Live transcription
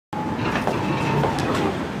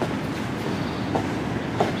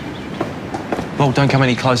Well, don't come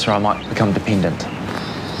any closer, I might become dependent.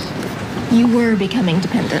 You were becoming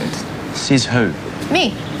dependent. Says who?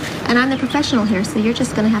 Me. And I'm the professional here, so you're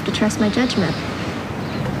just gonna have to trust my judgment.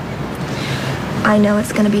 I know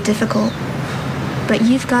it's gonna be difficult, but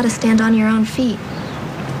you've got to stand on your own feet.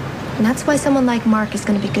 And that's why someone like Mark is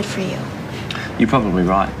gonna be good for you. You're probably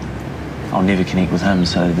right. I'll never connect with him,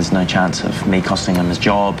 so there's no chance of me costing him his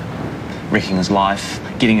job, wrecking his life,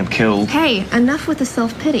 getting him killed. Hey, enough with the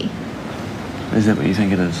self-pity. Is that what you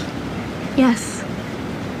think it is? Yes.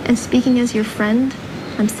 And speaking as your friend,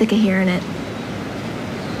 I'm sick of hearing it.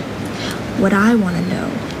 What I want to know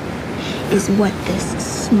is what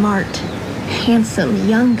this smart, handsome,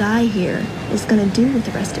 young guy here is going to do with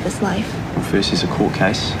the rest of his life. Well, first there's a court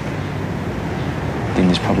case. Then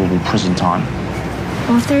there's probably prison time.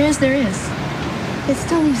 Well, if there is, there is. It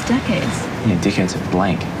still leaves decades. Yeah, decades of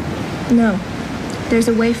blank. No. There's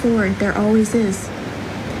a way forward. There always is.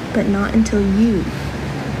 But not until you,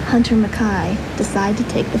 Hunter McKay, decide to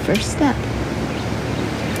take the first step.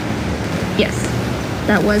 Yes,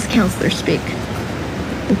 that was counselor speak.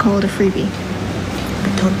 We'll call it a freebie.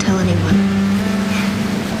 But don't tell anyone.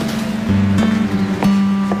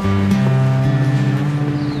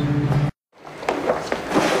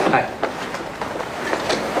 Hey.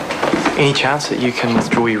 Any chance that you can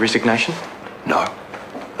withdraw your resignation? No.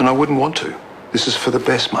 And I wouldn't want to. This is for the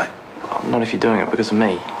best, mate. Oh, not if you're doing it because of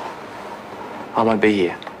me. I won't be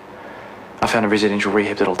here. I found a residential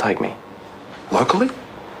rehab that'll take me. Locally?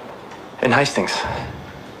 In Hastings.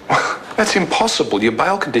 That's impossible. Your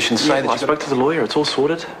bail conditions say that I spoke to the lawyer. It's all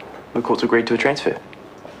sorted. The court's agreed to a transfer.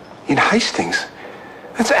 In Hastings?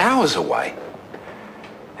 That's hours away.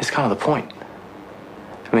 That's kind of the point.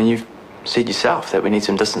 I mean, you've said yourself that we need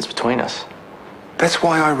some distance between us. That's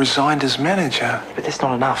why I resigned as manager. But that's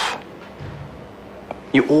not enough.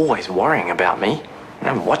 You're always worrying about me,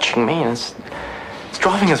 and watching me, and it's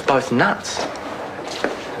driving us both nuts.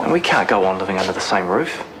 And we can't go on living under the same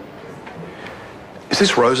roof. Is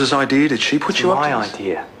this Rose's idea? Did she put you up to my this?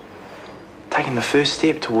 idea. Taking the first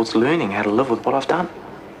step towards learning how to live with what I've done.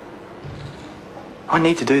 I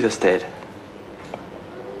need to do this, Dad.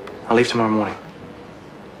 I'll leave tomorrow morning.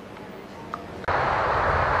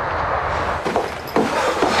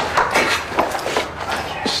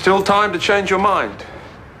 Still time to change your mind.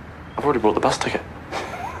 I've already bought the bus ticket.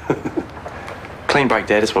 Clean break,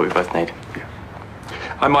 Dad, is what we both need.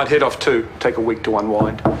 I might head off too. Take a week to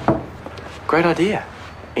unwind. Great idea.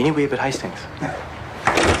 Anywhere but Hastings.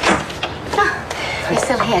 You're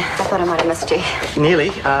still here. I thought I might have missed you.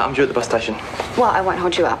 Nearly. I'm due at the bus station. Well, I won't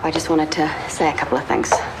hold you up. I just wanted to say a couple of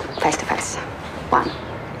things, face to face. 1,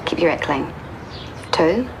 keep your act clean.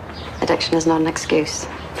 2, addiction is not an excuse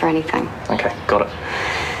for anything. Okay, got it.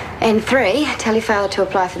 And 3, tell your father to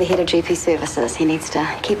apply for the head of GP services. He needs to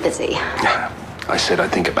keep busy. I said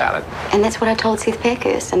I'd think about it. And that's what I told Seth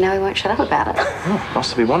Parkhurst, and now he won't shut up about it. Oh, nice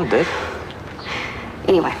to be wanted, Dad.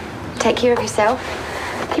 Anyway, take care of yourself.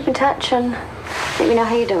 Keep in touch and let me know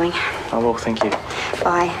how you're doing. I will, thank you.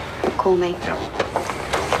 Bye. Call me. Yeah.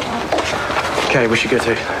 Okay, we should go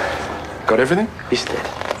too. Got everything? Yes, Dad.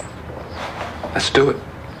 Let's do it.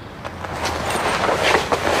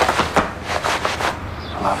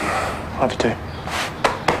 I love you. Love you too.